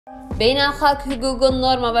Beynəlxalq hüququn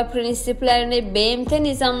norma və prinsiplərini BMT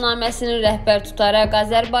nizamnaməsinin rəhbər tutaraq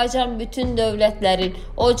Azərbaycan bütün dövlətlərin,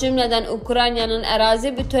 o cümlədən Ukraynanın ərazi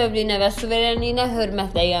bütövlüyünə və suverenliyinə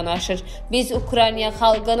hörmətlə yanaşır. Biz Ukrayna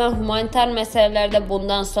xalqına humanitar məsələlərdə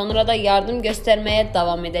bundan sonra da yardım göstərməyə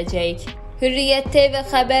davam edəcəyik. Hürriyyət TV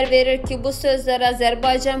xəbər verir ki, bu sözlər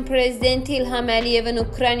Azərbaycan Prezidenti İlham Əliyevin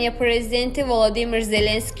Ukrayna Prezidenti Volodimir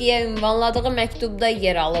Zelenskiyə ünvanladığı məktubda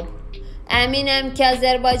yer alıb. Əminəm ki,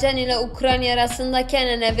 Azərbaycan ilə Ukrayna arasındakı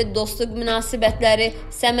ənənəvi dostluq münasibətləri,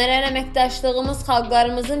 səmərəli əməkdaşlığımız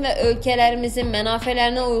xalqlarımızın və ölkələrimizin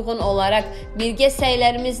mənafələrinə uyğun olaraq birgə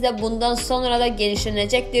səylərimizlə bundan sonra da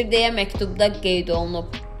genişlənəcəkdir deyə məktubda qeyd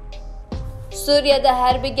olunub. Suriyada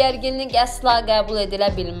hərbi gərginlik əsla qəbul edilə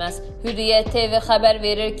bilməz. Hürriyyət TV xəbər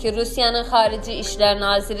verir ki, Rusiyanın Xarici İşlər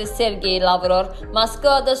Naziri Sergey Lavrov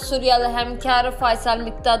Moskvada Suriyalı həmkarı Faysal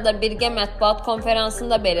Miqdadla birgə mətbuat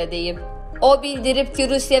konferansında belə deyib. O bildirib ki,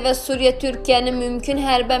 Rusiya və Suriya Türkiyənin mümkün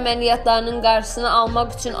hərbi əməliyyatlarının qarşısını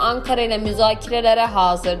almaq üçün Ankara ilə müzakirələrə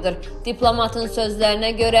hazırdır. Diplomatın sözlərinə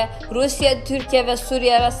görə, Rusiya, Türkiyə və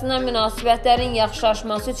Suriya arasında münasibətlərin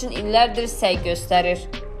yaxşılaşması üçün illərdir səy göstərir.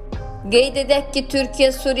 Qeyd edək ki, Türkiyə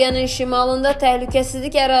Suriyanın şimalında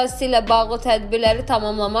təhlükəsizlik ərazisi ilə bağlı tədbirləri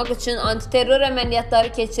tamamlamaq üçün antiterror əməliyyatları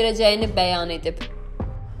keçirəcəyini bəyan edib.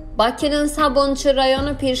 Bakının Sabunçu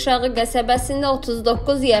rayonu Pirşağı qəsəbəsində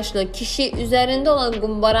 39 yaşlı kişi üzərində olan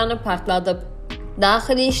qumbaranı partladıb.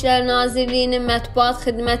 Daxili İşlər Nazirliyinin mətbuat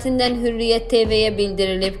xidmətindən Hürriyyət TV-yə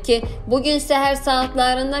bildirilib ki, bugün səhər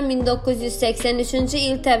saatlarında 1983-cü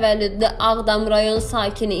il təvəllüdlü Ağdam rayon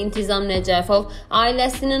sakini İntizam Nəcəfov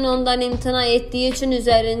ailəsinin ondan imtina etdiyi üçün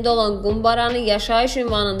üzərində olan qumbaranı yaşayış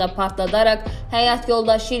ünvanında partladaraq həyat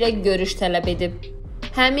yoldaşı ilə görüş tələb edib.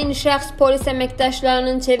 Həmin şəxs polis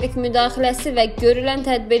əməkdaşlarının çevik müdaxiləsi və görülən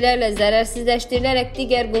tədbirlərlə zərərsizləşdirilərək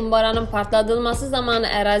digər qumbaranın partladılması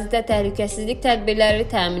zamanı ərazidə təhlükəsizlik tədbirləri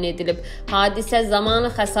təmin edilib. Hadisə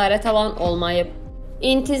zamanı xəsarət alan olmayıb.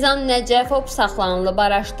 İntizam Nəcəfov saxlanılıb,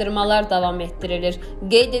 araşdırmalar davam etdirilir.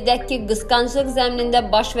 Qeyd edək ki, qısqanclıq zəminində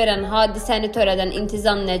baş verən hadisəni törədən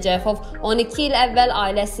İntizam Nəcəfov 12 il əvvəl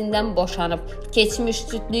ailəsindən boşanıb. Keçmiş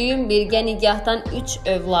cütlüyün birgə nigahdan 3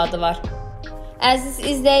 övladı var. Əziz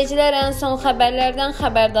izləyicilər, ən son xəbərlərdən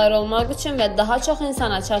xəbərdar olmaq üçün və daha çox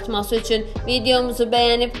insana çatması üçün videomuzu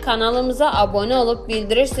bəyənib kanalımıza abunə olub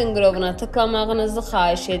bildiriş zınqırovuna tıklamağınızı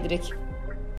xahiş edirik.